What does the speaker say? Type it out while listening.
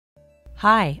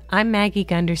Hi, I'm Maggie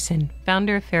Gunderson,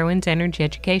 founder of Fairewinds Energy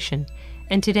Education,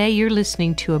 and today you're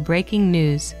listening to a breaking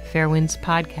news Fairewinds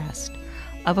podcast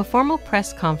of a formal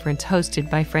press conference hosted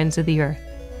by Friends of the Earth.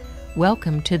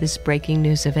 Welcome to this breaking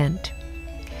news event.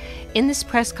 In this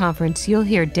press conference, you'll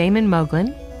hear Damon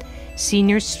Moglen,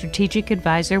 Senior Strategic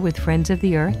Advisor with Friends of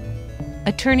the Earth,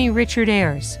 Attorney Richard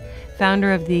Ayers,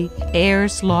 founder of the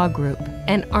Ayers Law Group,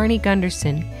 and Arnie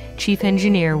Gunderson, Chief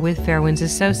Engineer with Fairewinds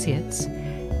Associates,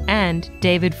 and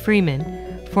David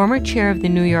Freeman, former chair of the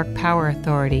New York Power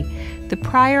Authority, the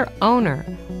prior owner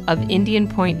of Indian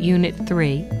Point Unit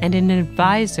 3, and an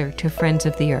advisor to Friends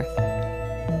of the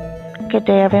Earth. Good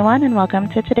day, everyone, and welcome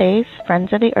to today's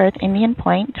Friends of the Earth Indian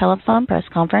Point telephone press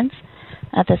conference.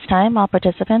 At this time, all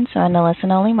participants are in the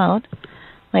listen-only mode.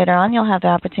 Later on, you'll have the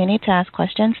opportunity to ask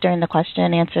questions during the question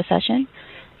and answer session.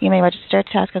 You may register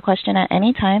to ask a question at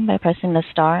any time by pressing the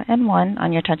star and 1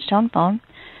 on your touch-tone phone.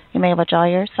 You may withdraw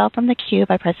yourself from the queue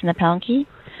by pressing the pound key.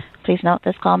 Please note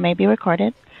this call may be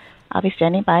recorded. I'll be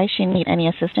standing by should you need any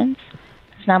assistance.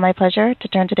 It's now my pleasure to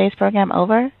turn today's program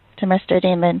over to Mr.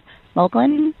 Damon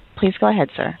Moglen. Please go ahead,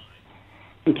 sir.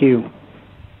 Thank you.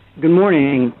 Good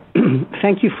morning.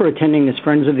 Thank you for attending this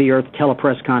Friends of the Earth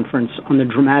telepress conference on the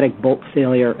dramatic bolt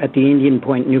failure at the Indian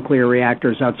Point nuclear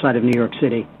reactors outside of New York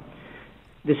City.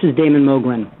 This is Damon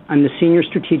Moglen. I'm the Senior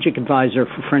Strategic Advisor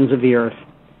for Friends of the Earth,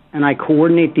 and I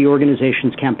coordinate the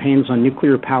organization's campaigns on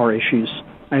nuclear power issues.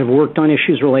 I have worked on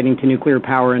issues relating to nuclear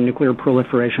power and nuclear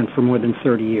proliferation for more than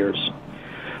 30 years.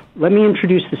 Let me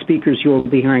introduce the speakers you will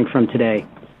be hearing from today.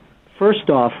 First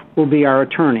off will be our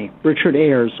attorney, Richard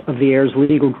Ayers of the Ayers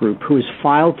Legal Group, who has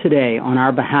filed today on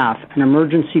our behalf an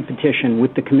emergency petition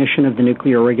with the Commission of the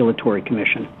Nuclear Regulatory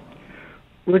Commission.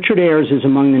 Richard Ayers is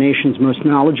among the nation's most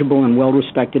knowledgeable and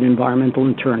well-respected environmental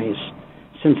attorneys.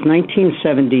 Since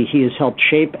 1970, he has helped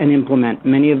shape and implement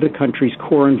many of the country's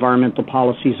core environmental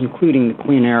policies, including the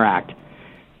Clean Air Act.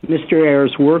 Mr.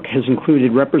 Ayers' work has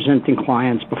included representing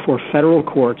clients before federal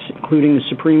courts, including the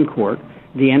Supreme Court,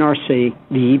 the NRC,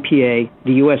 the EPA,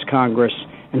 the U.S. Congress,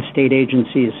 and state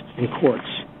agencies and courts.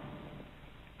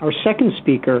 Our second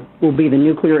speaker will be the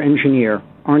nuclear engineer,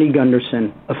 Arnie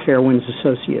Gunderson of Fairewinds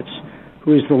Associates,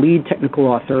 who is the lead technical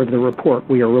author of the report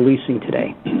we are releasing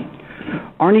today.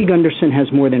 Arnie Gunderson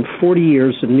has more than 40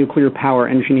 years of nuclear power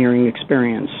engineering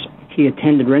experience. He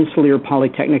attended Rensselaer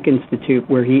Polytechnic Institute,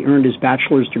 where he earned his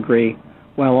bachelor's degree,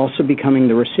 while also becoming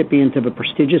the recipient of a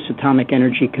prestigious Atomic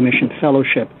Energy Commission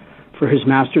fellowship for his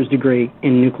master's degree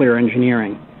in nuclear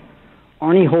engineering.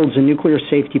 Arnie holds a nuclear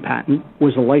safety patent,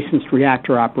 was a licensed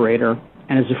reactor operator,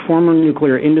 and is a former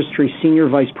nuclear industry senior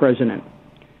vice president.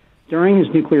 During his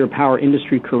nuclear power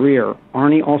industry career,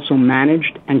 Arnie also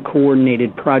managed and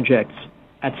coordinated projects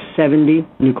at 70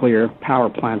 nuclear power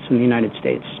plants in the United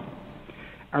States.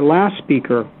 Our last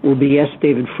speaker will be S.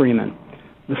 David Freeman,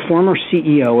 the former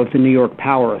CEO of the New York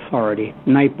Power Authority,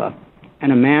 NYPA,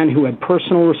 and a man who had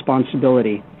personal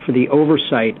responsibility for the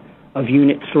oversight of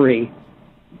Unit 3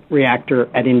 reactor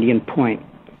at Indian Point.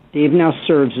 Dave now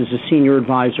serves as a senior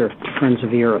advisor to Friends of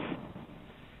the Earth.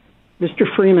 Mr.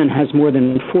 Freeman has more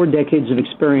than 4 decades of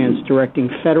experience directing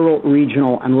federal,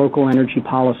 regional, and local energy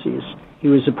policies. He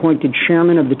was appointed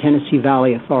chairman of the Tennessee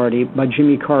Valley Authority by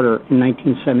Jimmy Carter in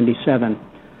 1977.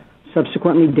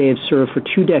 Subsequently, Dave served for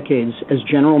 2 decades as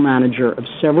general manager of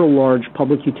several large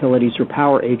public utilities or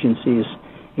power agencies,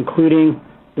 including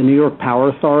the New York Power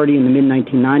Authority in the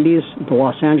mid-1990s, the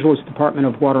Los Angeles Department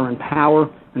of Water and Power,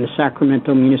 and the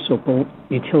Sacramento Municipal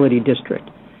Utility District.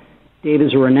 Dave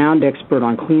is a renowned expert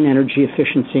on clean energy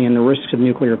efficiency and the risks of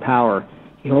nuclear power.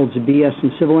 He holds a BS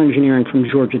in civil engineering from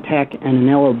Georgia Tech and an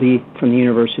LLB from the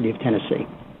University of Tennessee.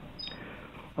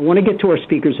 I want to get to our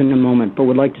speakers in a moment, but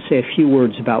would like to say a few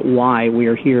words about why we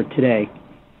are here today.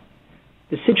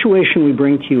 The situation we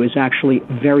bring to you is actually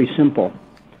very simple.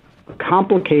 A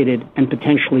complicated and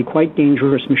potentially quite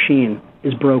dangerous machine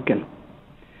is broken.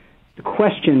 The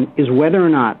question is whether or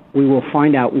not we will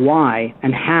find out why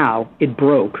and how it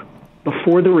broke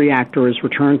before the reactor is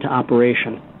returned to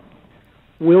operation.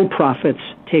 Will profits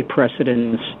take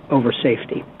precedence over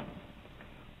safety?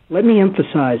 Let me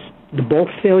emphasize, the bolt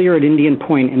failure at Indian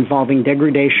Point involving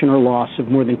degradation or loss of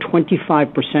more than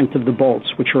 25% of the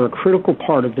bolts, which are a critical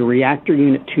part of the reactor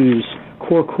Unit 2's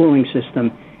core cooling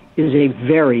system, is a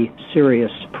very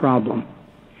serious problem.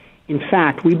 In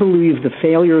fact, we believe the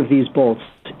failure of these bolts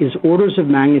is orders of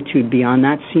magnitude beyond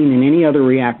that seen in any other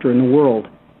reactor in the world.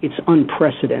 It's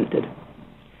unprecedented.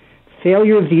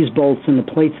 Failure of these bolts and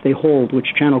the plates they hold,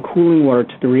 which channel cooling water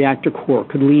to the reactor core,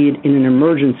 could lead in an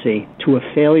emergency to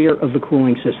a failure of the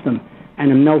cooling system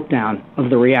and a meltdown of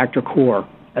the reactor core,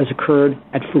 as occurred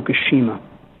at Fukushima.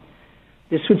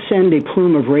 This would send a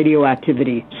plume of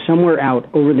radioactivity somewhere out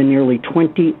over the nearly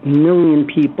 20 million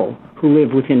people who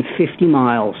live within 50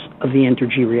 miles of the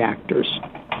Entergy reactors.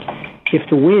 If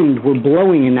the wind were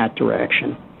blowing in that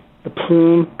direction, the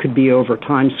plume could be over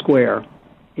Times Square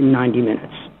in 90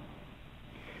 minutes.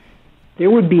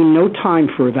 There would be no time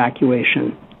for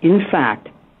evacuation. In fact,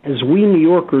 as we New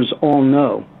Yorkers all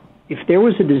know, if there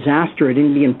was a disaster at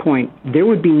Indian Point, there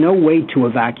would be no way to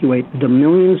evacuate the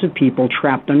millions of people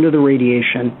trapped under the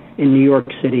radiation in New York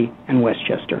City and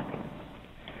Westchester.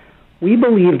 We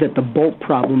believe that the bolt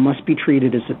problem must be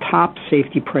treated as a top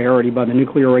safety priority by the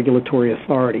Nuclear Regulatory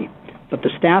Authority, but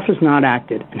the staff has not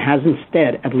acted and has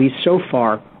instead, at least so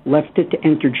far, left it to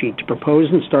Entergy to propose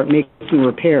and start making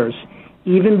repairs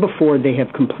even before they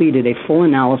have completed a full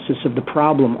analysis of the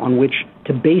problem on which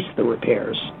to base the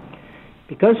repairs.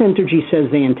 Because Entergy says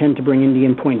they intend to bring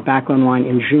Indian Point back online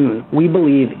in June, we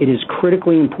believe it is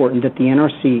critically important that the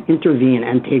NRC intervene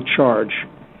and take charge.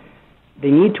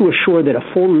 They need to assure that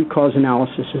a full root cause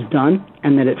analysis is done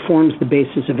and that it forms the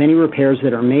basis of any repairs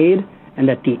that are made and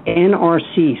that the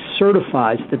NRC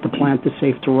certifies that the plant is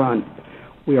safe to run.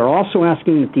 We are also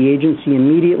asking that the agency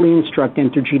immediately instruct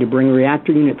Entergy to bring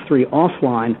Reactor Unit 3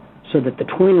 offline so that the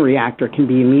twin reactor can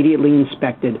be immediately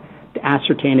inspected to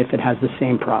ascertain if it has the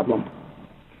same problem.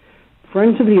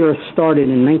 Friends of the Earth started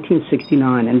in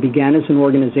 1969 and began as an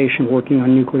organization working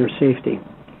on nuclear safety.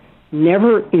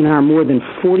 Never in our more than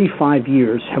 45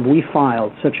 years have we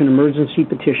filed such an emergency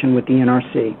petition with the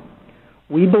NRC.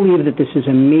 We believe that this is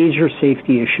a major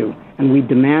safety issue, and we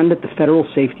demand that the federal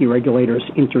safety regulators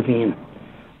intervene.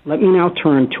 Let me now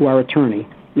turn to our attorney,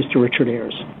 Mr. Richard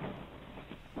Ayers.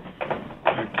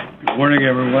 Good morning,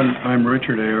 everyone. I'm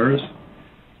Richard Ayers.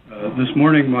 This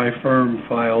morning, my firm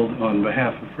filed, on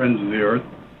behalf of Friends of the Earth,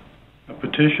 a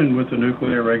petition with the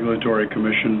Nuclear Regulatory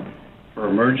Commission for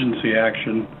emergency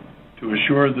action to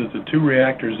assure that the 2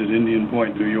 reactors at Indian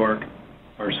Point, New York,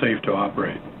 are safe to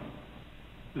operate.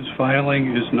 This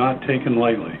filing is not taken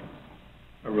lightly.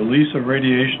 A release of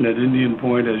radiation at Indian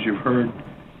Point, as you've heard,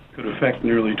 could affect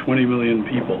nearly 20 million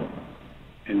people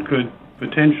and could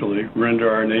potentially render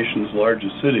our nation's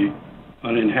largest city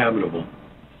uninhabitable.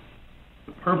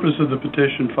 The purpose of the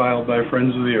petition filed by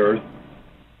Friends of the Earth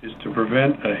is to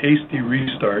prevent a hasty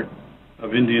restart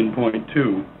of Indian Point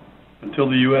 2 until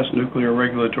the U.S. Nuclear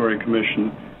Regulatory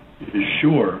Commission is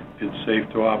sure it's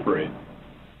safe to operate.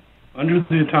 Under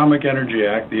the Atomic Energy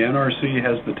Act, the NRC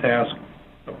has the task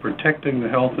of protecting the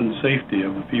health and safety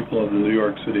of the people of the New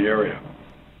York City area.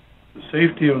 The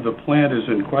safety of the plant is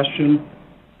in question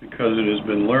because it has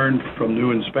been learned from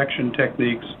new inspection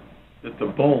techniques that the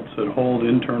bolts that hold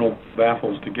internal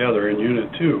baffles together in Unit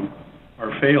 2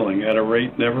 are failing at a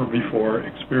rate never before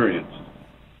experienced.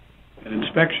 An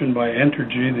inspection by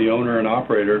Entergy, the owner and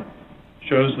operator,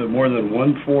 shows that more than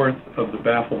 1/4 of the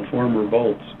baffle former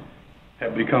bolts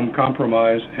have become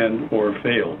compromised and or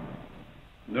failed.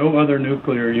 No other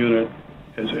nuclear unit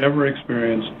has ever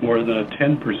experienced more than a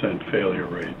 10% failure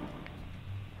rate.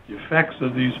 The effects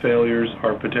of these failures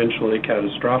are potentially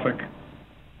catastrophic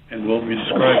and will be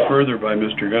described further by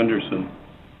Mr. Gunderson.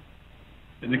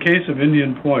 In the case of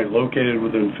Indian Point, located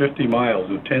within 50 miles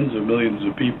of tens of millions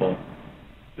of people,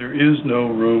 there is no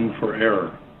room for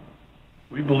error.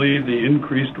 We believe the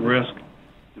increased risk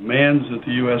demands that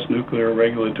the U.S. Nuclear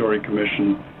Regulatory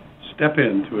Commission step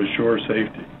in to assure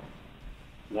safety.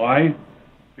 Why?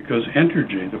 Because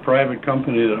Entergy, the private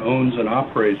company that owns and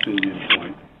operates Indian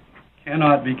Point,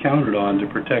 cannot be counted on to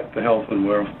protect the health and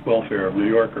welfare of New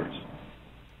Yorkers.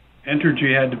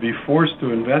 Entergy had to be forced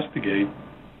to investigate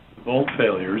the bolt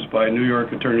failures by New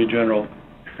York Attorney General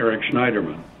Eric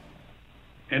Schneiderman.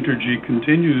 Entergy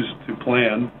continues to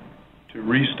plan to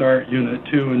restart Unit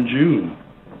 2 in June,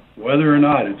 whether or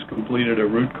not it's completed a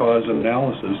root cause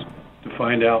analysis to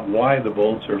find out why the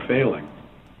bolts are failing.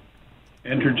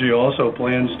 Entergy also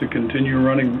plans to continue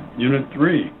running Unit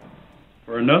 3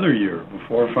 for another year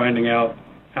before finding out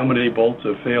how many bolts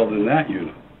have failed in that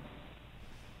unit.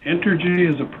 Entergy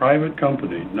is a private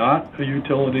company, not a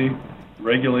utility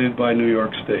regulated by New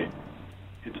York State.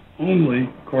 Its only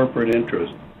corporate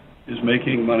interest is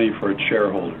making money for its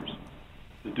shareholders.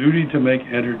 The duty to make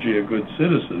Entergy a good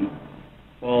citizen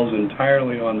falls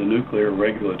entirely on the Nuclear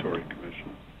Regulatory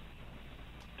Commission.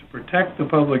 To protect the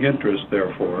public interest,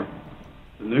 therefore,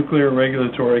 the Nuclear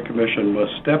Regulatory Commission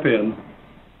must step in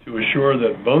to assure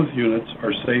that both units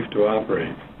are safe to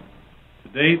operate. To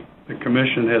date, the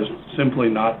Commission has simply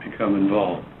not become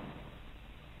involved.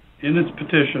 In its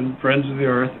petition, Friends of the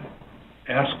Earth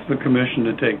asks the Commission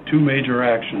to take 2 major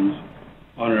actions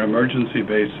on an emergency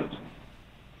basis.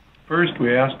 First,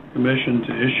 we ask the Commission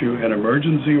to issue an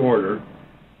emergency order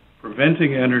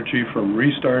preventing energy from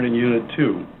restarting Unit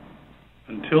 2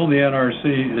 until the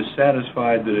NRC is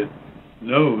satisfied that it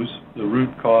knows the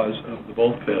root cause of the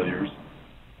bolt failures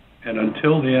and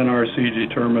until the NRC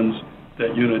determines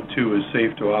that Unit 2 is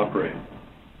safe to operate.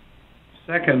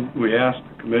 Second, we asked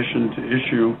the Commission to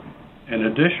issue an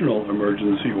additional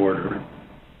emergency order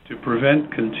to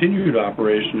prevent continued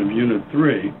operation of Unit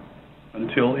 3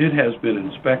 until it has been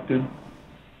inspected,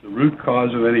 the root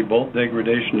cause of any bolt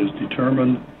degradation is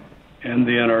determined, and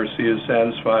the NRC is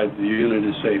satisfied the unit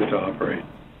is safe to operate.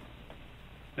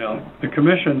 Now, the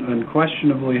Commission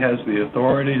unquestionably has the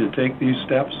authority to take these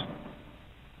steps.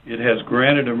 It has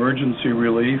granted emergency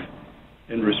relief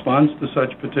in response to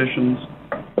such petitions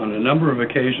on a number of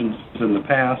occasions in the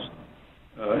past,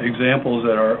 examples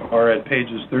that are at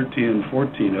pages 13 and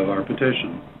 14 of our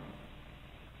petition.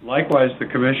 Likewise, the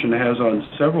Commission has on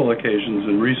several occasions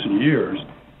in recent years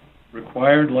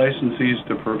required licensees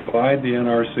to provide the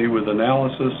NRC with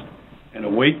analysis and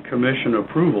await Commission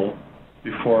approval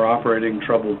before operating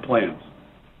troubled plants.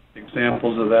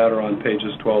 Examples of that are on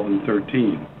pages 12 and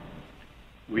 13.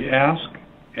 We ask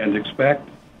and expect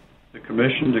the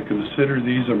Commission to consider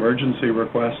these emergency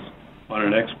requests on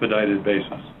an expedited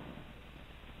basis.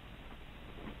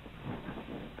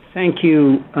 Thank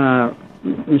you,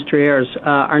 Mr. Ayers.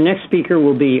 Our next speaker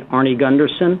will be Arnie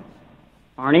Gunderson.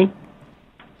 Arnie?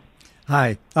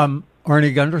 Hi, I'm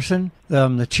Arnie Gunderson.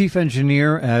 I'm the chief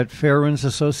engineer at Fairewinds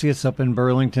Associates up in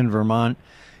Burlington, Vermont.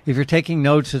 If you're taking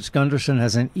notes, it's Gunderson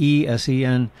has an E,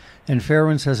 S-E-N, and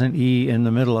Fairewinds has an E in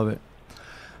the middle of it.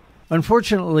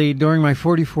 Unfortunately, during my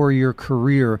 44-year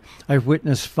career, I've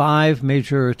witnessed 5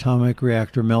 major atomic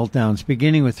reactor meltdowns,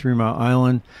 beginning with 3 Mile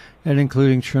Island and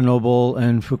including Chernobyl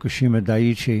and Fukushima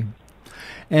Daiichi.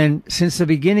 And since the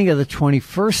beginning of the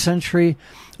 21st century,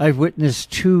 I've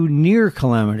witnessed 2 near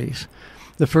calamities.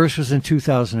 The first was in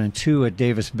 2002 at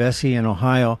Davis-Besse in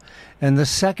Ohio, and the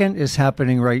second is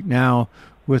happening right now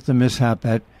with the mishap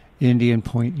at Indian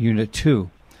Point Unit 2.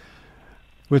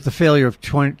 With the failure of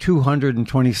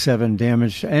 227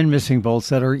 damaged and missing bolts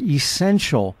that are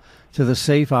essential to the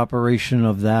safe operation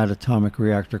of that atomic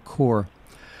reactor core.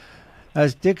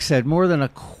 As Dick said, more than a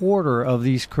quarter of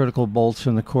these critical bolts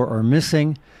in the core are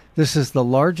missing. This is the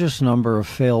largest number of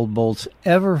failed bolts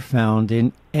ever found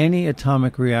in any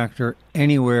atomic reactor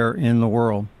anywhere in the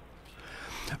world.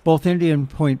 Both Indian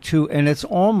Point 2 and its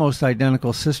almost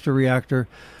identical sister reactor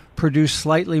produce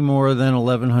slightly more than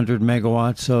 1,100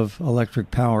 megawatts of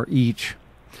electric power each.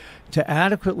 To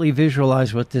adequately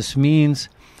visualize what this means,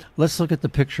 let's look at the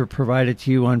picture provided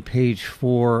to you on page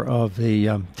 4 of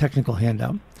the technical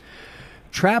handout.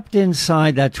 Trapped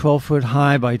inside that 12-foot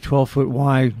high by 12-foot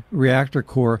wide reactor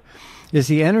core is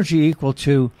the energy equal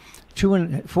to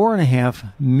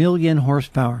 4.5 million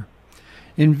horsepower.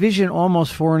 Envision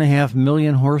almost 4.5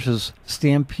 million horses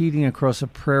stampeding across a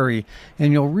prairie,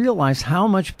 and you'll realize how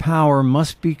much power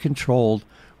must be controlled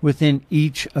within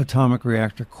each atomic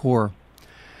reactor core.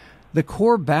 The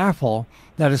core baffle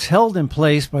that is held in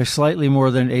place by slightly more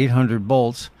than 800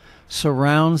 bolts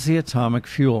surrounds the atomic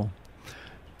fuel.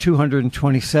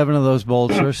 227 of those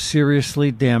bolts are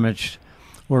seriously damaged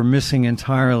or missing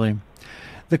entirely.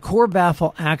 The core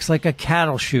baffle acts like a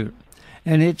cattle chute,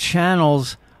 and it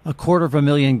channels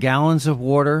 250,000 gallons of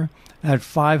water at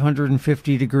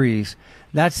 550 degrees.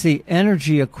 That's the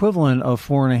energy equivalent of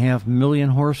 4.5 million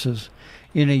horses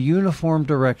in a uniform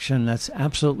direction that's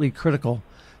absolutely critical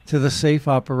to the safe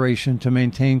operation to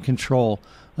maintain control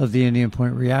of the Indian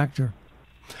Point reactor.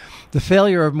 The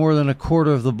failure of more than a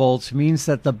quarter of the bolts means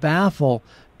that the baffle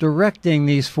directing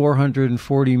these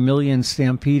 440 million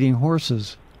stampeding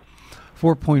horses,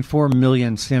 4.4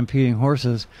 million stampeding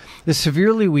horses, is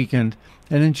severely weakened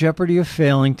and in jeopardy of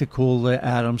failing to cool the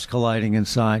atoms colliding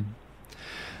inside.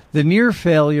 The near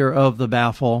failure of the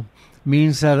baffle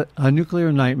means that a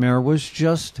nuclear nightmare was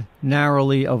just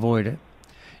narrowly avoided.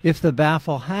 If the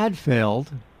baffle had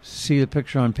failed, see the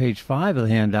picture on page 5 of the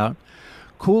handout,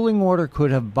 cooling water could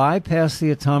have bypassed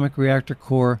the atomic reactor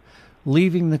core,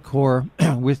 leaving the core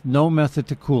with no method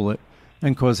to cool it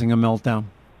and causing a meltdown.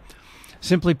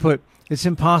 Simply put, it's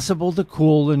impossible to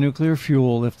cool the nuclear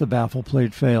fuel if the baffle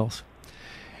plate fails.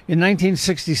 In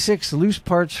 1966, loose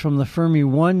parts from the Fermi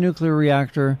 1 nuclear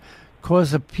reactor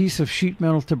caused a piece of sheet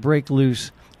metal to break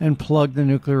loose and plug the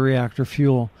nuclear reactor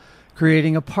fuel,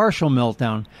 creating a partial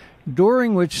meltdown,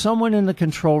 during which someone in the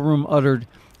control room uttered,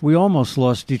 "We almost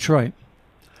lost Detroit."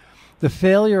 The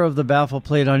failure of the baffle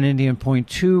plate on Indian Point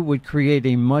 2 would create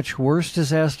a much worse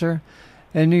disaster,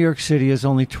 and New York City is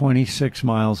only 26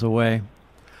 miles away.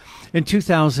 In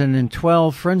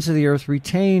 2012, Friends of the Earth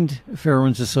retained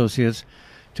Fairewinds Associates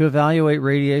to evaluate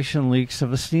radiation leaks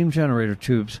of the steam generator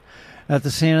tubes at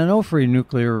the San Onofre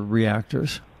nuclear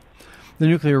reactors. The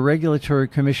Nuclear Regulatory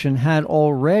Commission had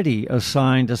already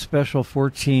assigned a special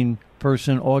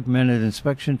 14-person augmented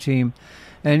inspection team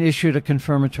and issued a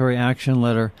confirmatory action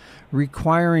letter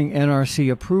requiring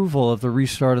NRC approval of the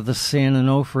restart of the San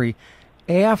Onofre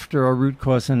after a root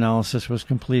cause analysis was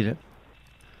completed.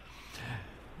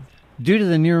 Due to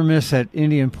the near miss at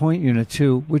Indian Point Unit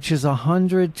 2, which is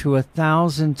 100 to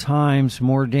 1,000 times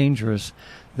more dangerous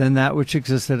than that which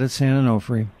existed at San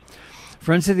Onofre,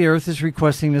 Friends of the Earth is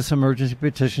requesting this emergency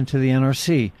petition to the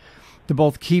NRC to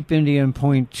both keep Indian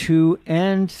Point 2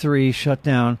 and 3 shut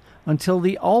down until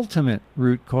the ultimate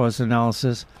root cause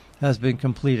analysis has been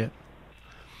completed.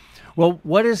 Well,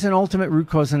 what is an ultimate root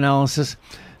cause analysis?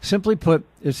 Simply put,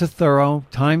 it's a thorough,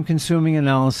 time-consuming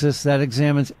analysis that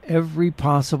examines every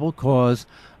possible cause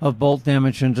of bolt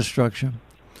damage and destruction.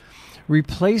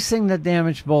 Replacing the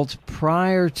damaged bolts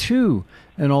prior to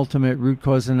an ultimate root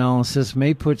cause analysis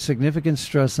may put significant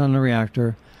stress on the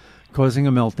reactor, causing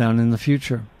a meltdown in the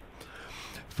future.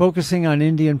 Focusing on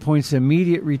Indian Point's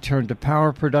immediate return to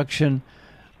power production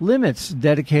limits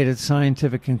dedicated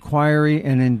scientific inquiry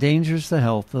and endangers the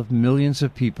health of millions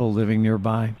of people living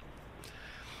nearby.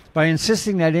 By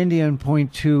insisting that Indian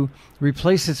Point 2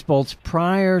 replace its bolts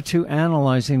prior to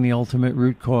analyzing the ultimate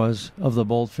root cause of the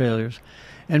bolt failures,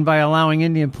 and by allowing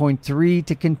Indian Point 3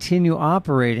 to continue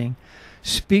operating,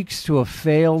 speaks to a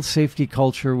failed safety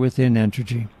culture within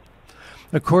Entergy.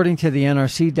 According to the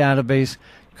NRC database,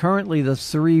 currently the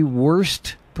 3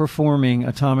 worst performing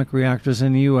atomic reactors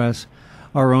in the U.S.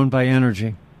 are owned by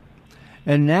Entergy.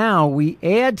 And now we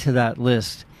add to that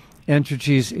list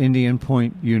Entergy's Indian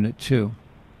Point Unit 2.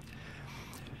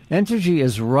 Entergy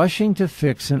is rushing to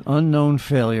fix an unknown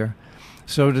failure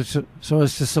so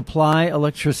as to supply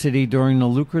electricity during the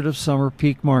lucrative summer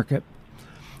peak market,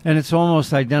 and its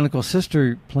almost identical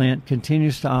sister plant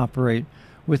continues to operate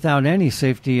without any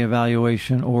safety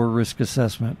evaluation or risk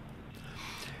assessment.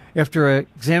 After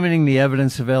examining the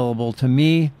evidence available to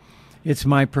me, it's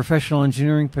my professional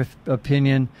engineering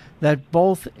opinion that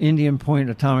both Indian Point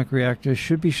atomic reactors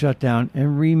should be shut down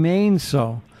and remain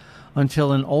so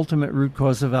until an ultimate root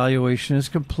cause evaluation is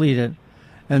completed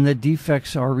and the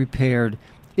defects are repaired,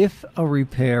 if a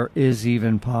repair is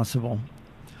even possible.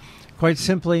 Quite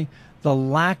simply, the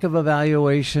lack of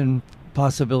evaluation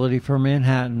possibility for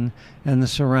Manhattan and the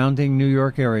surrounding New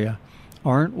York area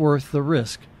aren't worth the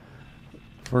risk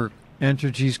for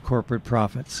Entergy's corporate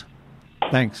profits.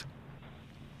 Thanks.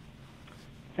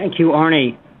 Thank you,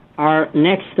 Arnie. Our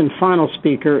next and final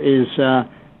speaker is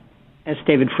S.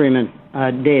 David Freeman.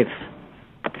 Dave.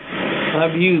 I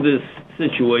view this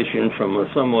situation from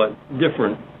a somewhat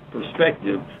different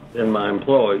perspective than my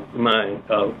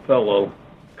fellow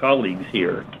colleagues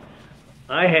here.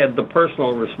 I had the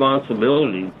personal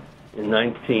responsibility in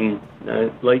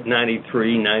late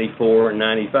 93, 94, and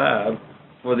 95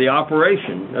 for the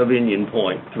operation of Indian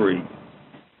Point 3.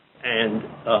 And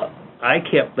I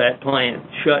kept that plant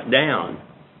shut down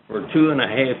for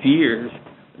 2.5 years,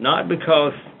 not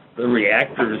because the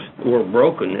reactors were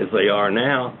broken as they are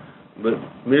now, but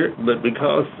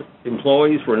because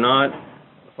employees were not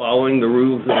following the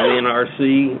rules of the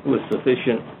NRC with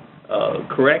sufficient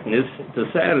correctness to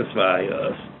satisfy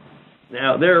us.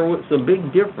 Now, there was a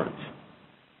big difference.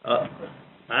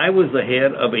 I was the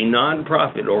head of a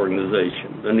nonprofit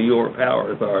organization, the New York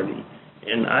Power Authority,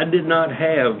 and I did not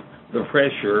have the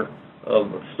pressure of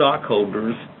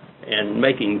stockholders and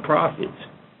making profits.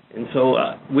 And so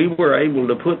we were able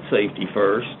to put safety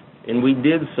first, and we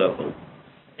did so.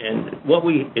 And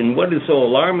what is so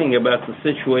alarming about the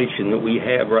situation that we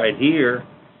have right here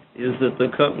is that the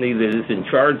company that is in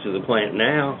charge of the plant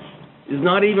now is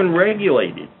not even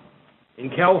regulated. In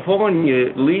California,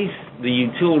 at least the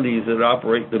utilities that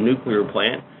operate the nuclear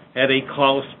plant had a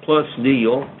cost-plus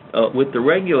deal with the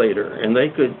regulator, and they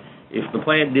could, if the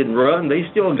plant didn't run, they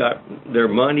still got their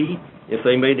money. If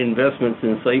they made investments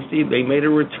in safety, they made a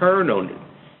return on it.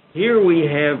 Here we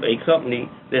have a company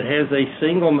that has a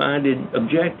single-minded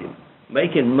objective,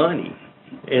 making money.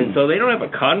 And so they don't have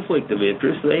a conflict of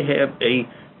interest. They have a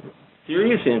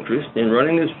serious interest in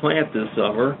running this plant this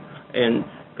summer, and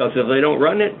because if they don't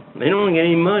run it, they don't get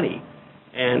any money.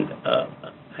 And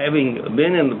having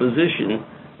been in the position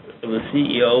of a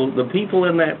CEO, the people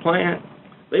in that plant,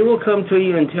 they will come to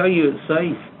you and tell you it's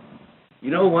safe. You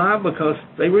know why? Because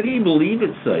they really believe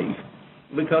it's safe,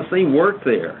 because they work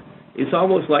there. It's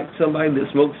almost like somebody that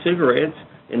smokes cigarettes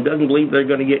and doesn't believe they're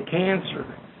going to get cancer.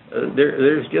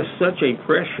 There's just such a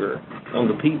pressure on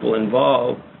the people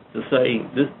involved to say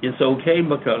it's okay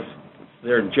because it's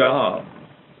their job.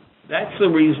 That's the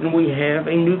reason we have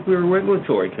a Nuclear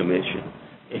Regulatory Commission,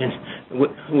 and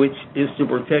which is to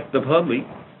protect the public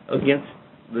against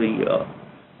the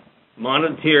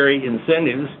monetary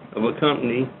incentives of a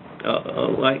company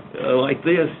like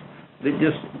this that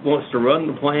just wants to run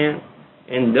the plant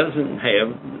and doesn't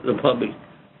have the public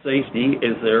safety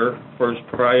as their first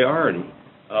priority.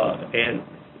 And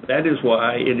that is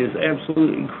why it is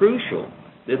absolutely crucial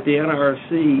that the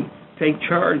NRC take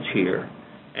charge here,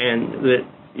 and that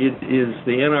it is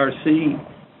the NRC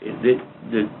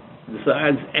that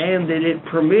decides and that it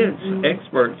permits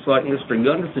experts like Mr.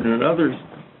 Gunderson and others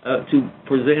to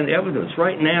present evidence.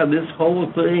 Right now, this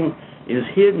whole thing is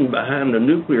hidden behind the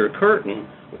nuclear curtain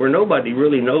where nobody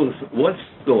really knows what's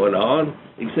going on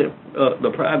except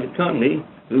the private company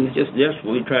who's just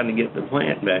desperately trying to get the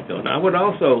plant back on. I would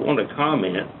also want to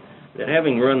comment that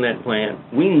having run that plant,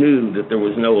 we knew that there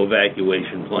was no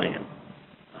evacuation plan.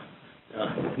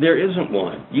 There isn't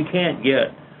one. You can't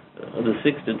get the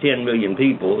 6 to 10 million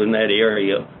people in that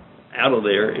area out of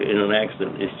there in an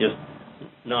accident. It's just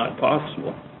not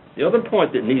possible. The other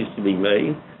point that needs to be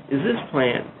made is this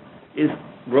plant is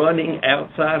running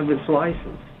outside of its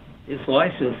license. Its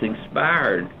license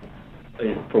expired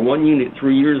for one unit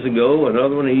 3 years ago,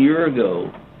 another one a year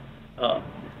ago.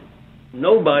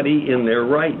 Nobody in their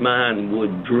right mind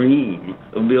would dream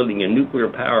of building a nuclear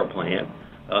power plant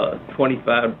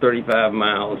 25, 35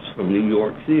 miles from New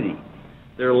York City.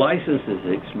 Their license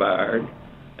is expired.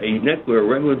 A Nuclear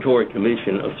Regulatory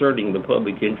Commission asserting the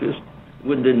public interest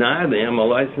would deny them a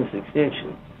license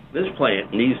extension. This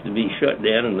plant needs to be shut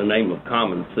down in the name of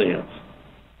common sense.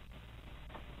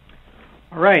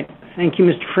 All right. Thank you,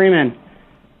 Mr. Freeman.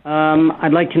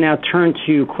 I'd like to now turn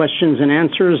to questions and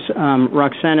answers.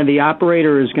 Roxana, the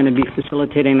operator, is going to be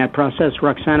facilitating that process.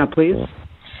 Roxana, please.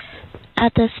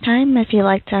 At this time, if you'd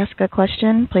like to ask a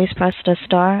question, please press the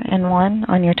star and 1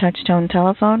 on your touch-tone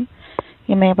telephone.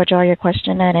 You may withdraw your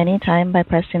question at any time by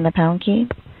pressing the pound key.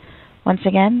 Once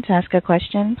again, to ask a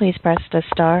question, please press the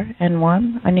star and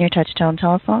 1 on your touch-tone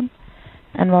telephone,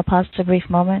 and we'll pause a brief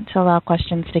moment to allow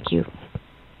questions to queue.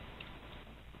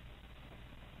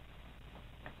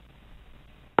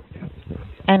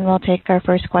 And we'll take our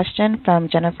first question from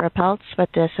Jennifer Peltz with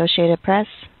the Associated Press.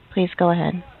 Please go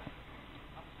ahead.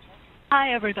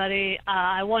 Hi, everybody.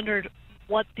 I wondered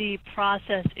what the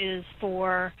process is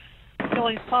for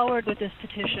going forward with this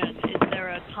petition. Is there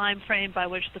a time frame by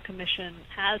which the Commission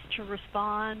has to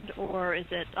respond, or is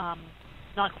it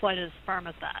not quite as firm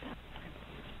as that?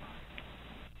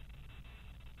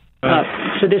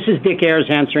 So this is Dick Ayers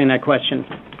answering that question.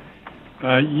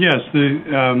 Yes,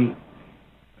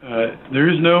 there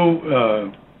is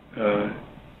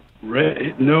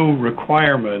no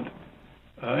requirement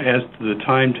as to the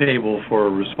timetable for a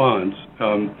response.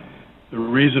 The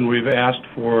reason we've asked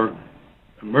for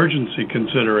emergency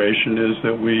consideration is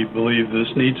that we believe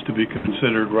this needs to be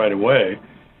considered right away.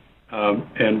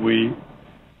 And we,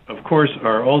 of course,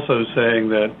 are also saying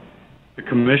that the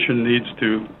Commission needs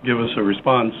to give us a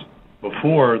response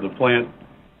before the plant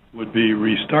would be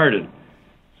restarted.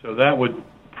 So that would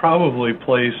probably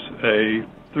place a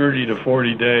 30 to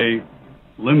 40 day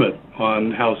limit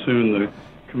on how soon the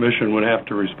Commission would have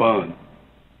to respond.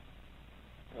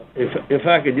 If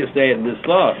I could just add this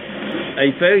thought,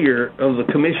 a failure of the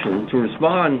Commission to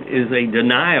respond is a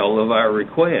denial of our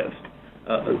request.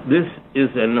 This is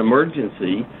an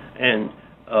emergency, and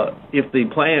if the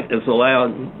plant is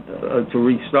allowed to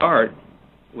restart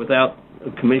without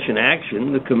Commission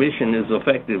action, the Commission is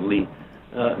effectively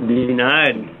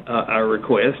denied our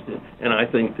request, and I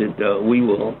think that we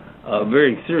will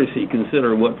very seriously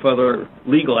consider what further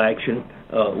legal action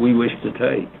we wish to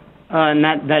take. And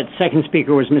that second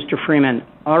speaker was Mr. Freeman.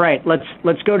 All right,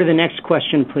 let's go to the next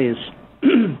question, please.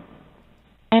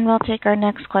 And we'll take our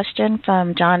next question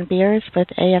from John Beers with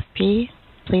AFP.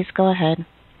 Please go ahead.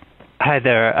 Hi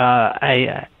there.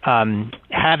 I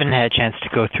haven't had a chance to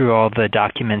go through all the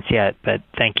documents yet, but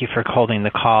thank you for holding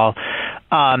the call.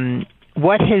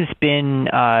 What has been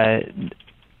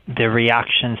the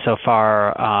reaction so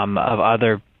far of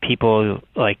other people,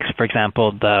 like, for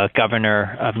example, the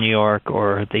governor of New York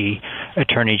or the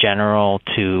attorney general,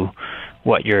 to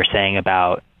what you're saying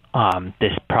about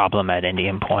this problem at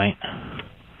Indian Point?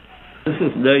 This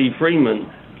is Dave Freeman.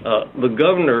 The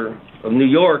governor of New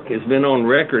York has been on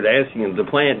record asking the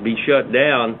plant be shut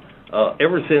down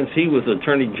ever since he was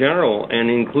attorney general, and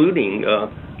including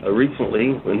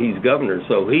recently when he's governor.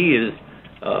 So he has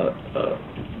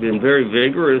been very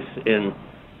vigorous in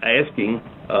asking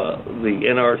the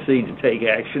NRC to take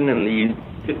action and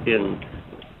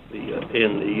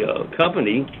the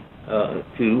company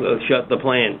to shut the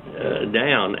plant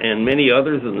down, and many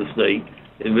others in the state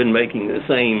have been making the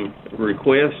same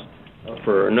request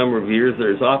for a number of years.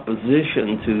 There's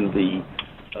opposition to the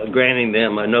granting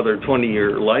them another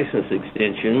 20-year license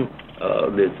extension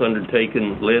that's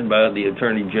undertaken, led by the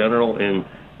Attorney General and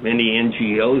many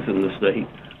NGOs in the state.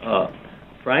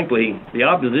 Frankly, the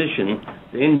opposition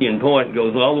to Indian Point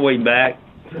goes all the way back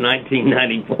to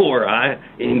 1994. I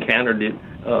encountered it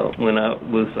when I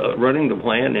was running the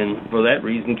plant, and for that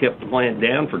reason kept the plant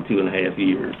down for 2.5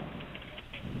 years.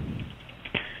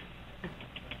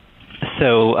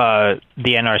 So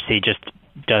the NRC just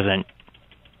doesn't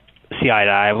see eye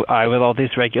to eye with all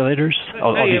these regulators?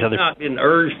 All they these have not been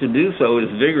urged to do so as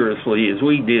vigorously as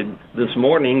we did this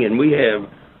morning, and we have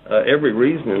every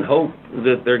reason and hope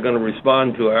that they're going to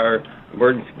respond to our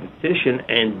emergency petition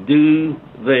and do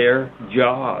their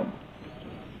job.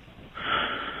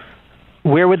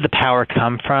 Where would the power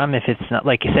come from if it's not,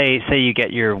 like, say you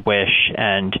get your wish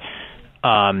and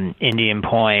Indian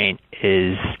Point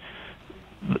is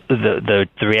the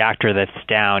reactor that's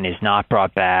down is not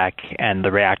brought back and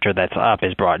the reactor that's up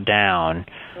is brought down?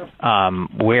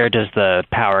 Where does the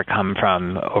power come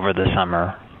from over the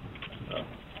summer?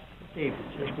 The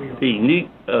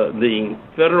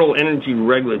Federal Energy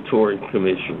Regulatory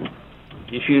Commission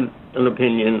issued an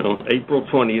opinion on April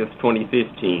 20th,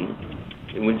 2015,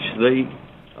 in which they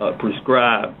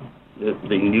prescribed that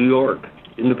the New York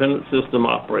Independent System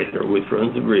Operator with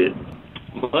Friends of Grid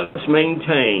must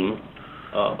maintain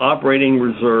operating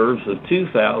reserves of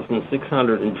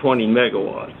 2,620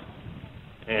 megawatts,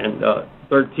 and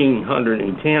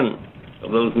 1,310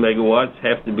 of those megawatts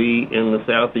have to be in the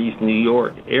southeast New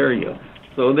York area.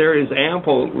 So there is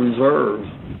ample reserves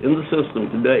in the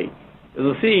system today. As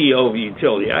a CEO of a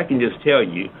utility, I can just tell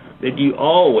you that you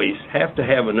always have to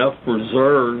have enough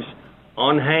reserves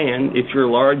on hand if your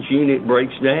large unit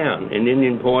breaks down, and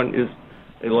Indian Point is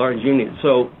a large unit.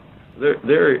 So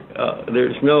there's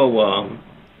no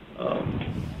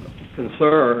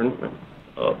concern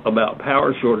about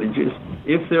power shortages.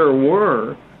 If there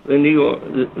were, the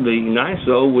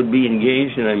NYSO would be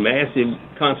engaged in a massive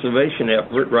conservation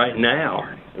effort right now.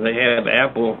 And they have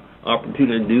ample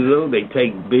opportunity to do so. They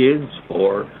take bids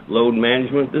for load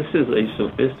management. This is a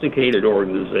sophisticated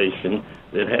organization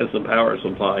that has the power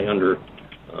supply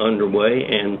underway,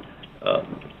 and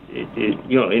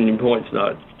Indian Point's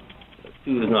not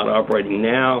operating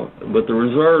now, but the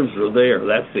reserves are there.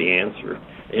 That's the answer.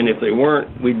 And if they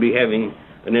weren't, we'd be having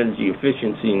an energy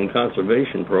efficiency and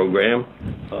conservation program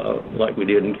like we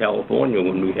did in California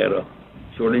when we had a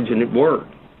shortage, and it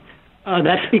worked.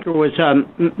 That speaker was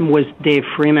Dave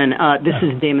Freeman. This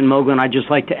is Damon Moglen. I'd just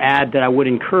like to add that I would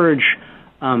encourage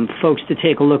folks to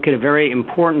take a look at a very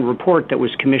important report that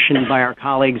was commissioned by our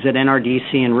colleagues at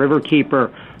NRDC and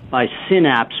Riverkeeper by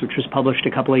Synapse, which was published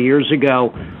a couple of years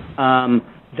ago,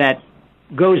 that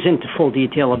goes into full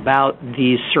detail about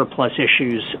these surplus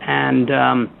issues. And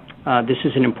this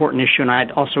is an important issue, and I'd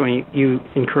also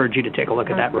encourage you to take a look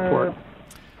at that report.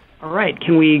 All right,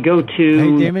 can we go to...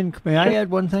 Hey, Damon, may I add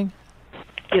one thing?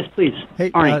 Yes, please.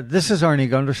 Hey, this is Arnie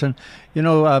Gunderson.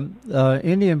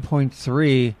 Indian Point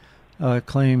 3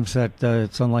 claims that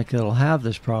it's unlikely it'll have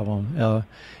this problem.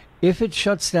 If it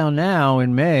shuts down now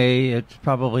in May, it's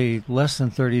probably less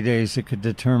than 30 days it could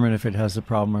determine if it has a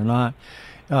problem or not.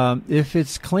 If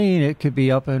it's clean, it could be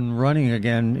up and running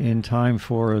again in time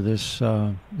for this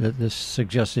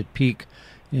suggested peak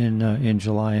in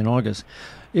July and August.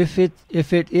 If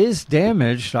it is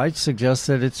damaged, I'd suggest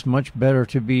that it's much better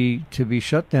to be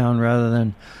shut down rather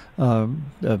than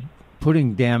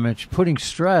putting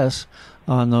stress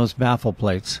on those baffle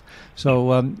plates.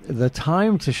 So the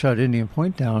time to shut Indian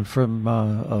Point down from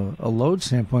a load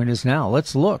standpoint is now.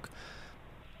 Let's look.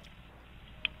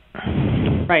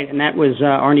 Right, and that was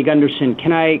Arnie Gunderson.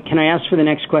 Can I ask for the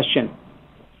next question?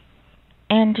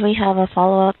 And we have a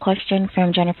follow-up question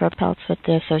from Jennifer Peltz with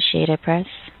the Associated Press.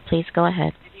 Please go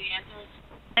ahead.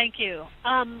 Thank you.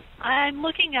 I'm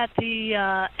looking at the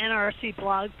NRC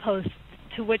blog post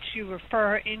to which you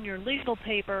refer in your legal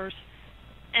papers,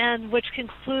 and which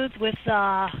concludes with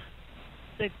the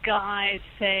guide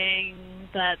saying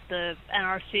that the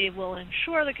NRC will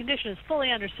ensure the condition is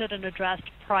fully understood and addressed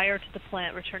prior to the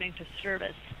plant returning to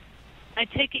service. I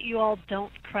take it you all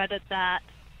don't credit that.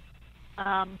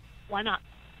 Why not?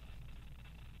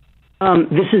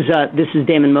 This is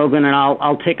Damon Moglen, and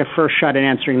I'll take a first shot at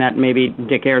answering that. Maybe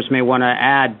Dick Ayers may want to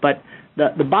add, but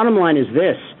the bottom line is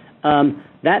this: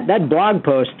 that blog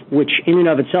post, which in and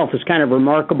of itself is kind of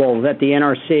remarkable, that the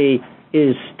NRC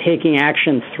is taking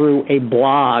action through a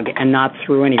blog and not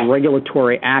through any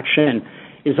regulatory action,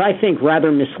 is, I think,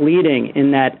 rather misleading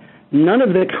in that none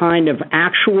of the kind of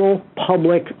actual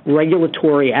public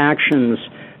regulatory actions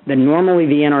that normally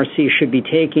the NRC should be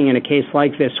taking in a case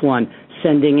like this one,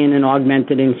 sending in an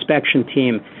augmented inspection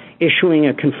team, issuing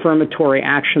a confirmatory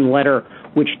action letter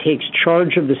which takes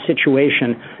charge of the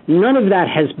situation. None of that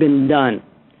has been done.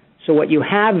 So what you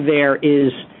have there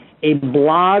is a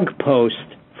blog post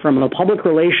from a public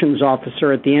relations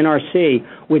officer at the NRC,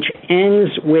 which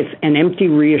ends with an empty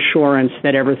reassurance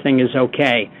that everything is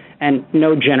okay. And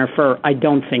no, Jennifer, I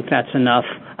don't think that's enough.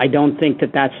 I don't think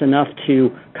that that's enough to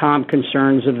calm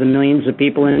concerns of the millions of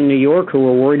people in New York who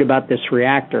are worried about this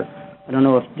reactor. I don't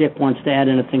know if Dick wants to add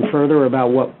anything further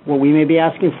about what we may be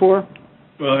asking for.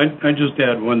 Well, I just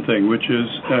add one thing, which is,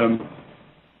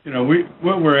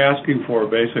 what we're asking for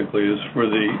basically is for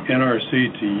the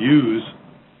NRC to use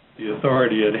the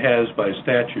authority it has by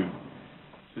statute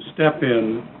to step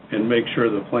in and make sure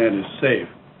the plant is safe.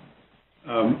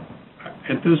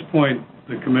 At this point,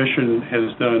 the Commission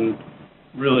has done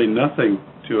really nothing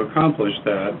to accomplish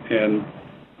that, and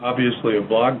obviously a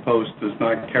blog post does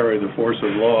not carry the force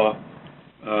of law,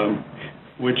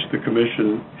 which the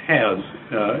Commission has,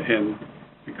 and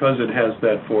because it has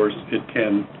that force, it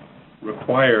can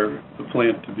require the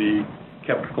plant to be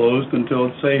kept closed until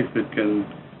it's safe. It can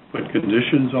put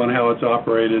conditions on how it's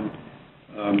operated.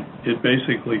 It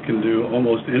basically can do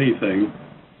almost anything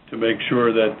to make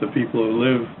sure that the people who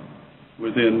live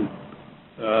within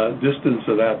distance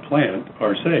of that plant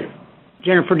are safe.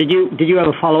 Jennifer, did you have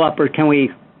a follow-up, or can we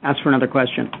ask for another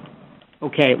question?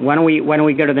 Okay, why don't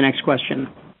we go to the next question?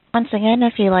 Once again,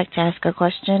 if you'd like to ask a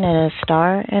question, it is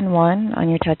star and 1 on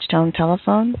your touch-tone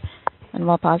telephone, and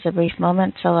we'll pause a brief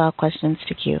moment to allow questions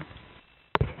to queue.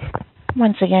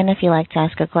 Once again, if you'd like to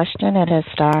ask a question, it is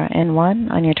star and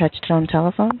 1 on your touch-tone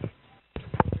telephone.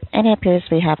 And it appears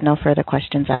we have no further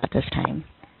questions at this time.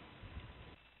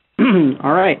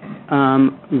 All right.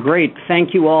 Great.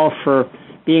 Thank you all for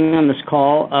being on this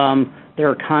call. There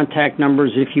are contact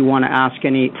numbers if you want to ask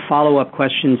any follow-up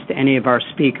questions to any of our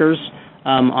speakers.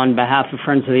 On behalf of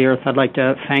Friends of the Earth, I'd like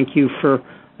to thank you for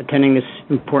attending this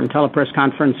important telepress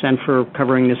conference and for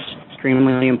covering this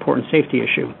extremely important safety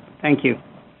issue. Thank you.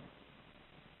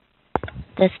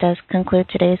 This does conclude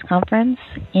today's conference.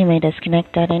 You may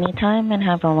disconnect at any time and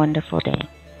have a wonderful day.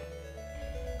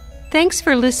 Thanks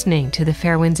for listening to the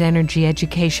Fairewinds Energy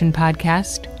Education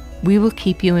podcast. We will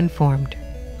keep you informed.